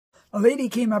A lady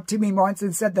came up to me once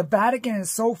and said, the Vatican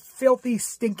is so filthy,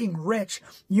 stinking rich.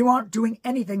 You aren't doing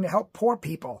anything to help poor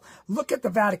people. Look at the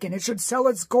Vatican. It should sell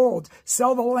its gold,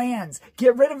 sell the lands,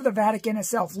 get rid of the Vatican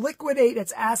itself, liquidate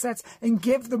its assets, and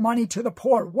give the money to the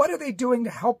poor. What are they doing to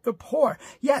help the poor?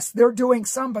 Yes, they're doing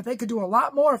some, but they could do a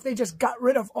lot more if they just got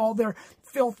rid of all their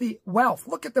filthy wealth.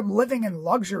 Look at them living in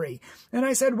luxury. And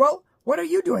I said, well, what are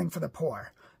you doing for the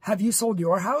poor? Have you sold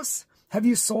your house? Have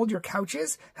you sold your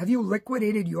couches? Have you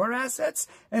liquidated your assets?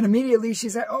 And immediately she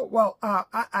said, oh, well,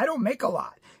 I don't make a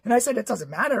lot. And I said, it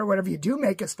doesn't matter. Whatever you do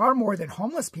make is far more than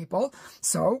homeless people.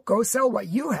 So go sell what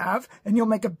you have and you'll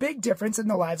make a big difference in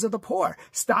the lives of the poor.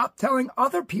 Stop telling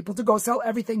other people to go sell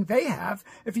everything they have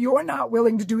if you're not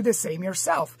willing to do the same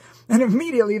yourself. And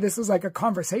immediately this was like a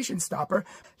conversation stopper.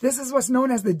 This is what's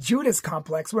known as the Judas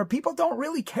Complex, where people don't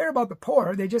really care about the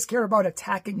poor. They just care about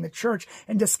attacking the church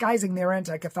and disguising their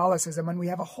anti-Catholicism. And we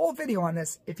have a whole video on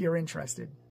this if you're interested.